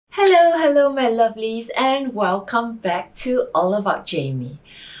Hello my lovelies and welcome back to All About Jamie.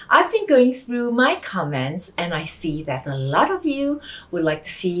 I've been going through my comments and I see that a lot of you would like to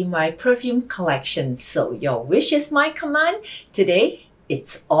see my perfume collection. So your wish is my command. Today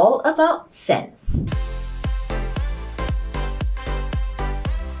it's all about scents.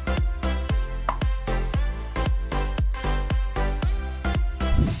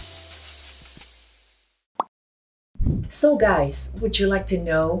 So guys, would you like to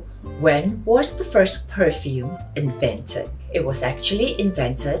know when was the first perfume invented? It was actually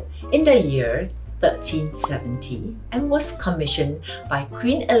invented in the year 1370 and was commissioned by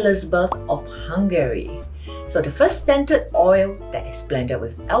Queen Elizabeth of Hungary. So the first scented oil that is blended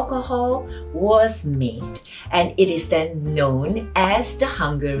with alcohol was made, and it is then known as the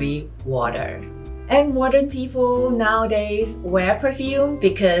Hungary water. And modern people nowadays wear perfume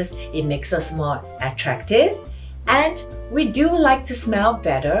because it makes us more attractive, and we do like to smell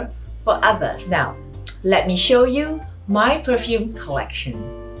better for others. Now, let me show you my perfume collection.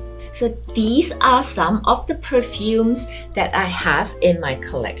 So these are some of the perfumes that I have in my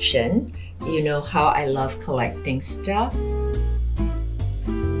collection. You know how I love collecting stuff.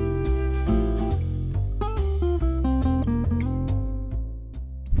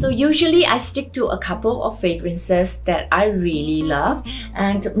 So usually I stick to a couple of fragrances that I really love,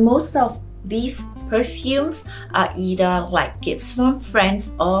 and most of these perfumes are either like gifts from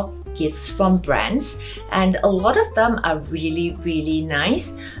friends or gifts from brands, and a lot of them are really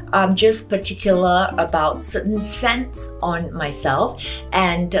nice. I'm just particular about certain scents on myself,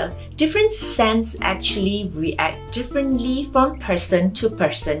 and different scents actually react differently from person to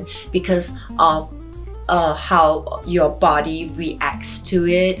person because of how your body reacts to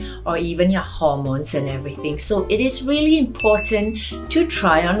it, or even your hormones and everything. So it is really important to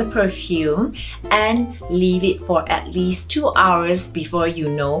try on the perfume and leave it for at least 2 hours before you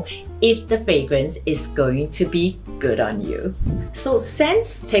know if the fragrance is going to be good on you. So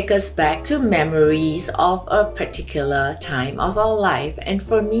scents take us back to memories of a particular time of our life, and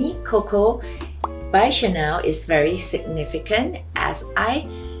for me, Coco by Chanel is very significant as I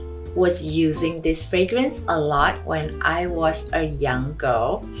was using this fragrance a lot when I was a young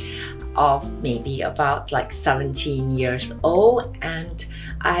girl of maybe about like 17 years old, and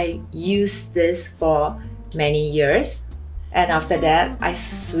I used this for many years, and after that I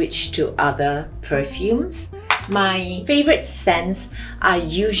switched to other perfumes. My favorite scents are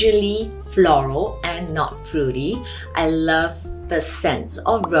usually floral and not fruity. I love the scents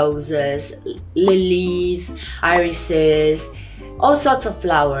of roses, lilies, irises, all sorts of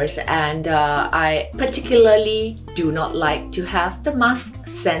flowers, and I particularly do not like to have the musk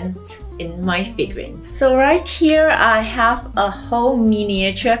scent in my fragrance. So right here I have a whole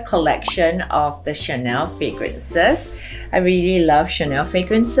miniature collection of the Chanel fragrances. I really love Chanel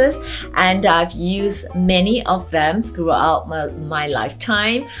fragrances, and I've used many of them throughout my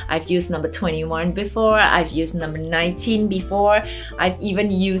lifetime. I've used number 21 before, I've used number 19 before, I've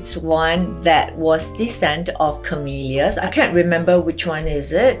even used one that was the scent of camellias. I can't remember which one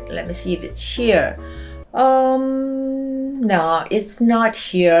is it. Let me see if it's here. No, it's not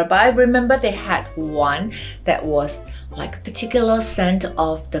here, but I remember they had one that was like a particular scent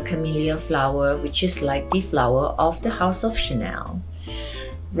of the camellia flower, which is like the flower of the House of Chanel.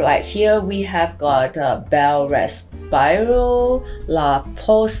 Right here we have got Belle Respiro, La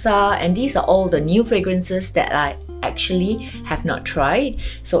Posa, and these are all the new fragrances that I actually have not tried.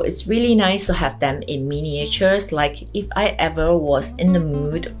 So it's really nice to have them in miniatures. Like if I ever was in the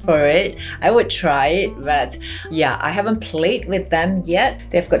mood for it, I would try it, but yeah, I haven't played with them yet.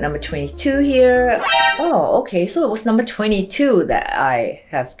 They've got number 22 here. Oh, okay, so it was number 22 that I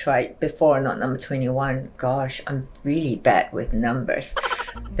have tried before, not number 21. Gosh, I'm really bad with numbers.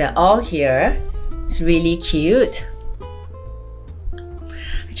 They're all here. It's really cute.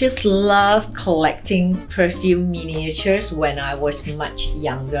 I just love collecting perfume miniatures when I was much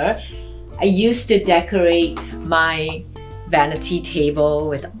younger. I used to decorate my vanity table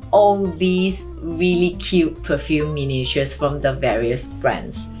with all these really cute perfume miniatures from the various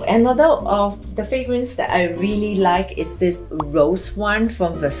brands. Another of the fragrance that I really like is this rose one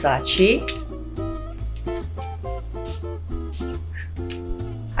from Versace.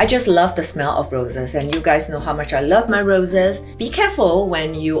 I just love the smell of roses, and you guys know how much I love my roses. Be careful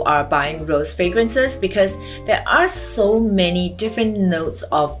when you are buying rose fragrances because there are so many different notes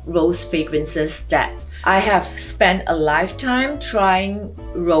of rose fragrances that I have spent a lifetime trying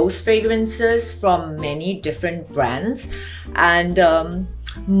rose fragrances from many different brands, and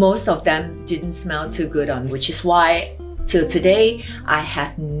most of them didn't smell too good on, which is why Till today, I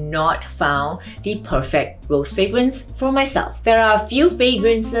have not found the perfect rose fragrance for myself. There are a few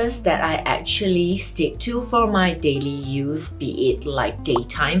fragrances that I actually stick to for my daily use, be it like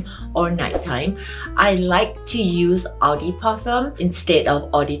daytime or nighttime. I like to use Eau de Parfum instead of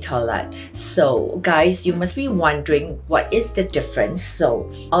Eau de Toilette. So guys, you must be wondering what is the difference. So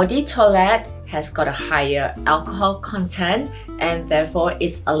Eau de Toilette has got a higher alcohol content and therefore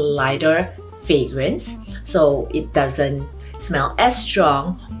it's a lighter fragrance, so it doesn't smell as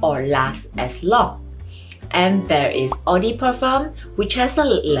strong or last as long. And there is Eau de Parfum, which has a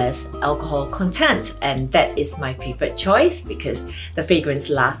less alcohol content, and that is my preferred choice because the fragrance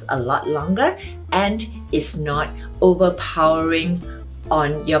lasts a lot longer and is not overpowering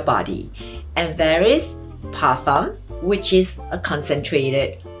on your body. And there is Parfum, which is a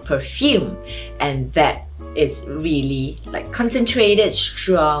concentrated perfume, and that it's really like concentrated,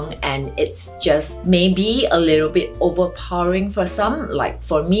 strong, and it's just maybe a little bit overpowering for some. Like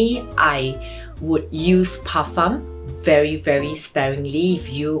for me, I would use Parfum very sparingly. If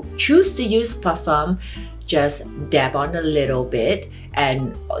you choose to use Parfum, just dab on a little bit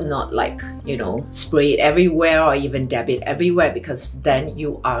and not like, you know, spray it everywhere or even dab it everywhere, because then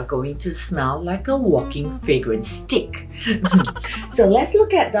you are going to smell like a walking fragrance stick. So let's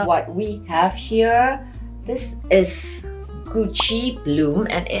look at what we have here. This is Gucci Bloom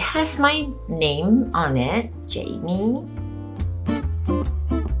and it has my name on it, Jamie.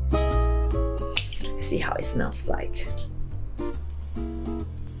 Let's see how it smells like.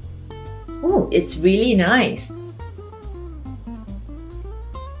 Oh, it's really nice.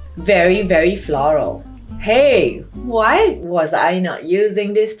 Very floral. Hey, why was I not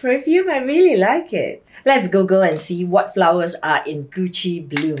using this perfume? I really like it. Let's go and see what flowers are in Gucci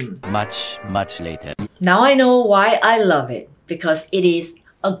Bloom. Much later. Now I know why I love it, because it is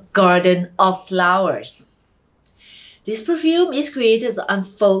a garden of flowers. This perfume is created to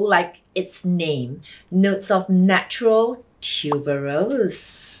unfold like its name. Notes of natural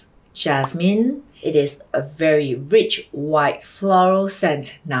tuberose, jasmine. It is a very rich white floral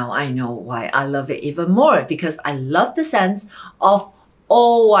scent. Now I know why I love it even more, because I love the scent of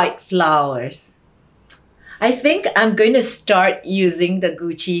all white flowers. I think I'm going to start using the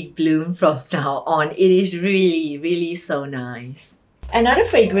Gucci Bloom from now on. It is really so nice. Another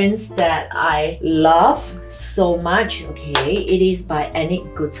fragrance that I love so much, okay, it is by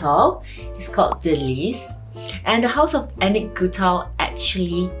Annick Goutal. It's called Délice. And the house of Annick Goutal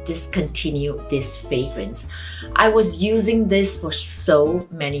actually discontinued this fragrance. I was using this for so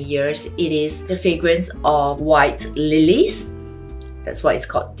many years. It is the fragrance of white lilies. That's why it's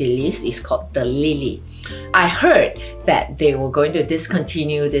called Délice. It's called the lily. I heard that they were going to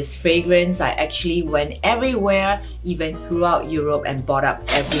discontinue this fragrance. I actually went everywhere, even throughout Europe, and bought up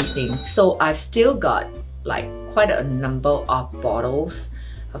everything. So I've still got like quite a number of bottles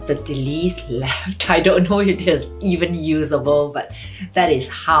of the Délice left. I don't know if it is even usable, but that is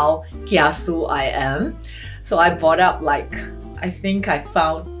how kiasu I am. So I bought up like, I think I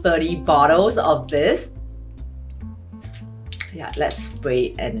found 30 bottles of this. Yeah, let's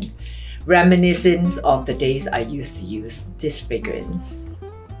spray and reminiscence of the days I used to use this fragrance.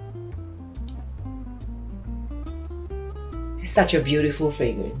 It's such a beautiful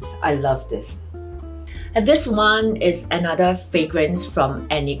fragrance. I love this. And this one is another fragrance from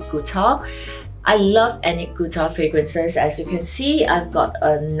Annick Goutal. I love Annick Goutal fragrances. As you can see, I've got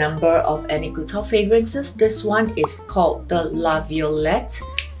a number of Annick Goutal fragrances. This one is called the La Violette.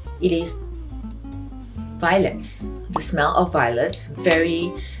 It is violets. The smell of violets, very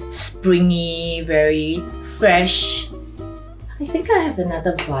springy, very fresh. I think I have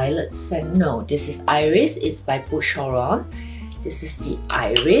another violet scent. No, this is Iris. It's by Boucheron. This is the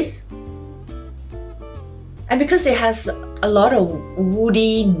Iris. And because it has a lot of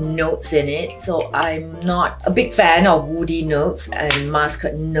woody notes in it, so I'm not a big fan of woody notes and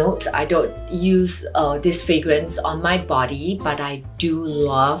masculine notes. I don't use this fragrance on my body, but I do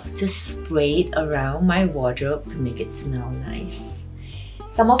love to spray it around my wardrobe to make it smell nice.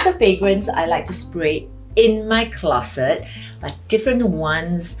 Some of the fragrance I like to spray in my closet, like different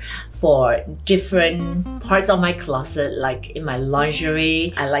ones for different parts of my closet. Like in my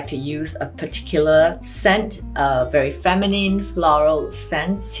lingerie, I like to use a particular scent, a very feminine floral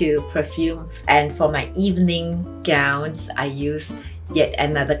scent to perfume. And for my evening gowns, I use yet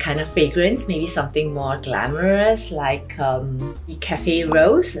another kind of fragrance, maybe something more glamorous, like the Cafe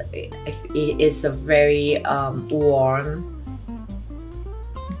Rose. It is a very warm,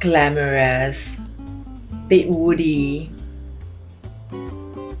 glamorous, bit woody,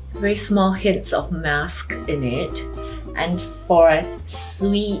 very small hints of musk in it. And for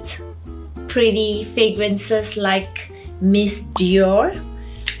sweet, pretty fragrances like Miss Dior.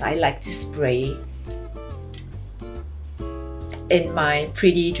 I like to spray in my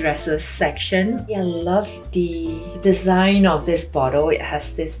pretty dresses section. I love the design of this bottle. It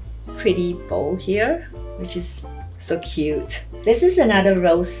has this pretty bow here, which is so cute. This is another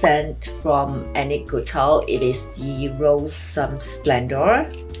rose scent from ENQUIRIES. It is the Rose Splendor.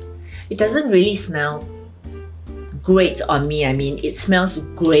 It doesn't really smell great on me. I mean, it smells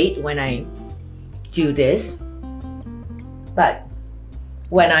great when I do this, but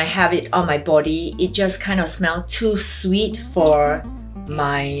when I have it on my body, it just kind of smells too sweet for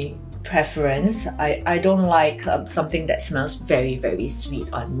my preference. I don't like something that smells very, very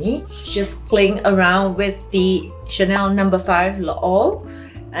sweet on me. Just playing around with the Chanel No. 5 L'Eau,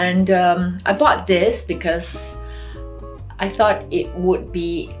 and I bought this because I thought it would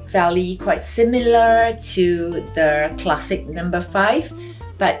be fairly quite similar to the classic No. 5,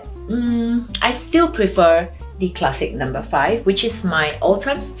 but I still prefer the classic No. 5, which is my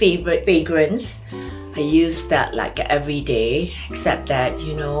all-time favorite fragrance. I use that like every day, except that,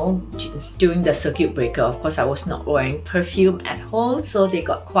 you know, during the circuit breaker, of course, I was not wearing perfume at home, so they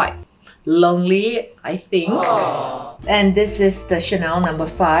got quite lonely, I think. Aww. And this is the Chanel No.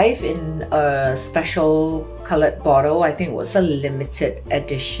 5 in a special colored bottle. I think it was a limited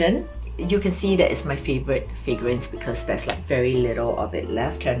edition. You can see that it's my favorite fragrance because there's like very little of it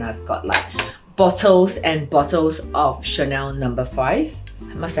left, and I've got like bottles and bottles of Chanel No. 5.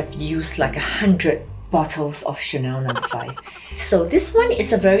 I must have used like 100 bottles of Chanel No. 5. So this one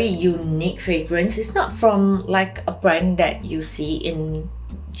is a very unique fragrance. It's not from like a brand that you see in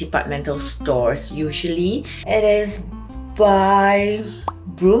departmental stores usually. It is by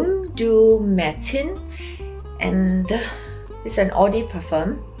Brume du Matin, and it's an eau de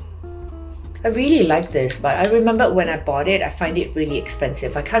parfum. I really like this, but I remember when I bought it, I find it really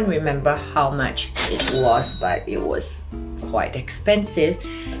expensive. I can't remember how much it was, but it was quite expensive.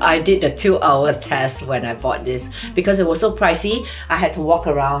 I did a 2-hour test when I bought this because it was so pricey. I had to walk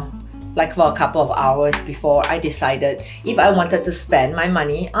around like for a couple of hours before I decided if I wanted to spend my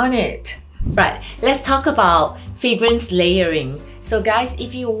money on it. Right, let's talk about fragrance layering. So guys,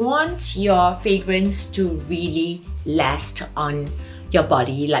 if you want your fragrance to really last on your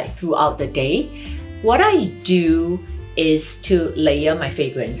body like throughout the day, what I do is to layer my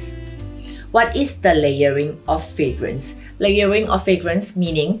fragrance. What is the layering of fragrance? Layering of fragrance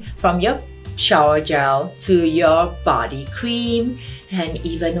meaning from your shower gel to your body cream, and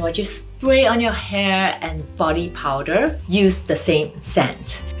even what you spray on your hair and body powder, use the same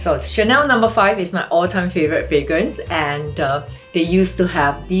scent. So Chanel No. 5 is my all-time favorite fragrance, and they used to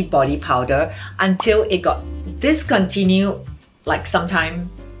have the body powder until it got discontinued like sometime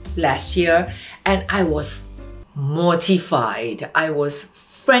last year, and I was mortified. I was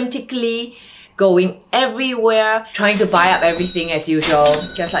frantically going everywhere, trying to buy up everything as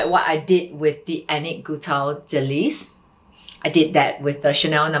usual, just like what I did with the ENQUIRIES Delise. I did that with the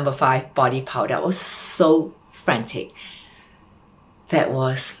Chanel No. 5 body powder. I was so frantic. That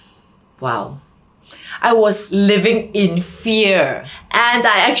was, wow. I was living in fear, and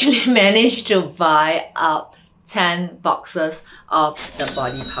I actually managed to buy up 10 boxes of the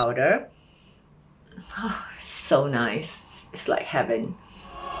body powder. Oh, so nice. It's like heaven.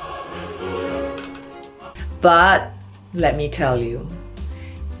 But let me tell you,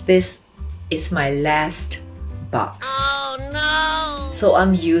 this is my last box. Oh no! So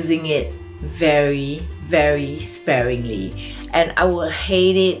I'm using it very, very sparingly. And I will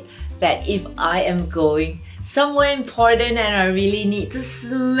hate it that if I am going somewhere important and I really need to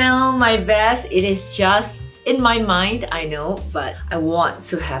smell my best, it is just in my mind, I know, but I want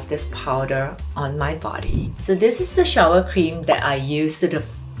to have this powder on my body. So this is the shower cream that I use to the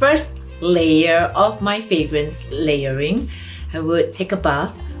first layer of my fragrance layering. I would take a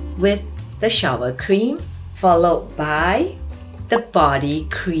bath with the shower cream, followed by the body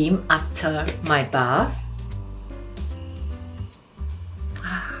cream after my bath.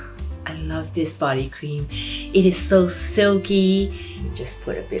 I love this body cream. It is so silky. Just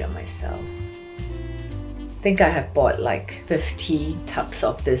put a bit on myself. I think I have bought like 50 tubs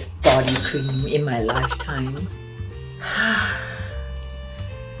of this body cream in my lifetime.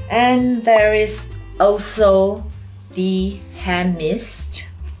 And there is also the hand mist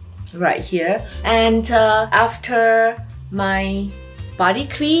right here. And after my body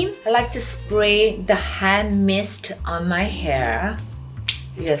cream, I like to spray the hand mist on my hair.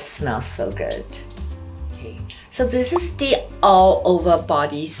 It just smells so good. Okay. So this is the all over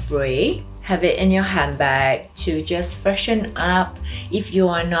body spray. have it in your handbag to just freshen up if you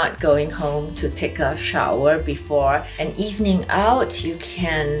are not going home to take a shower before an evening out. You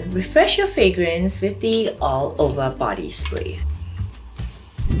can refresh your fragrance with the all over body spray.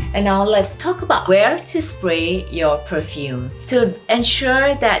 And now let's talk about where to spray your perfume. To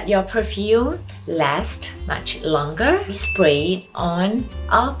ensure that your perfume lasts much longer, we spray it on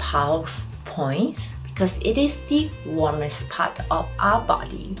our pulse points because it is the warmest part of our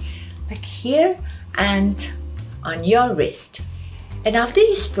body, like here and on your wrist. And after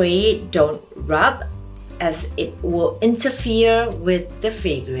you spray it, don't rub as it will interfere with the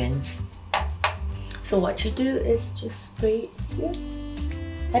fragrance. So what you do is just spray it here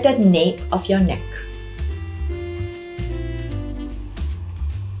at the nape of your neck.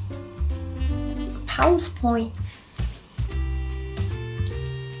 Pulse points.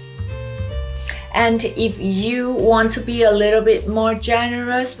 And if you want to be a little bit more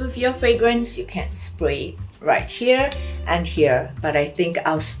generous with your fragrance, you can spray right here and here. But I think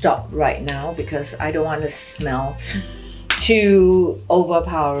I'll stop right now because I don't want to smell too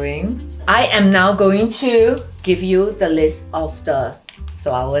overpowering. I am now going to give you the list of the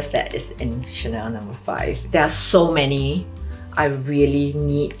flowers that is in Chanel No. 5. There are so many, I really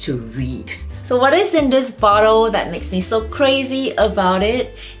need to read. So what is in this bottle that makes me so crazy about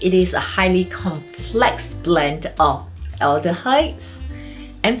it? It is a highly complex blend of aldehydes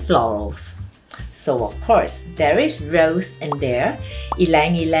and florals. So of course, there is rose in there,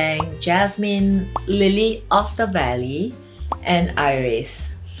 ylang ylang, jasmine, lily of the valley, and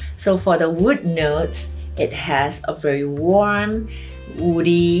iris. So for the wood notes, it has a very warm,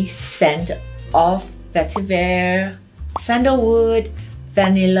 woody scent of vetiver, sandalwood,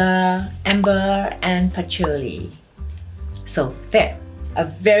 vanilla, amber, and patchouli. So there, a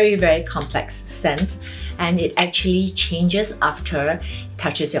very complex scent, and it actually changes after it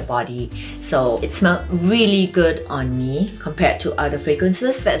touches your body. So it smells really good on me compared to other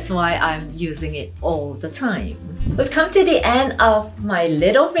fragrances. That's why I'm using it all the time. We've come to the end of my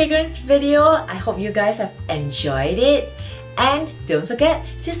little fragrance video. I hope you guys have enjoyed it. And don't forget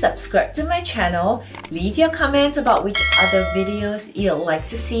to subscribe to my channel, leave your comments about which other videos you'd like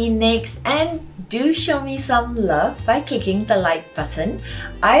to see next, and do show me some love by clicking the like button.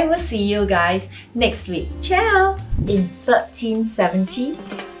 I will see you guys next week. Ciao! In 1370,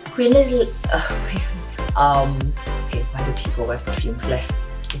 Queen Elizabeth... okay, why do people wear perfumes? Let's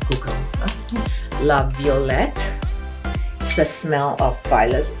Google. La Violette. It's the smell of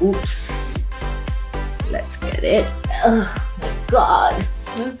violets. Oops. Let's get it. Oh my god.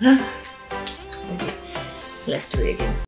 Okay, let's do it again.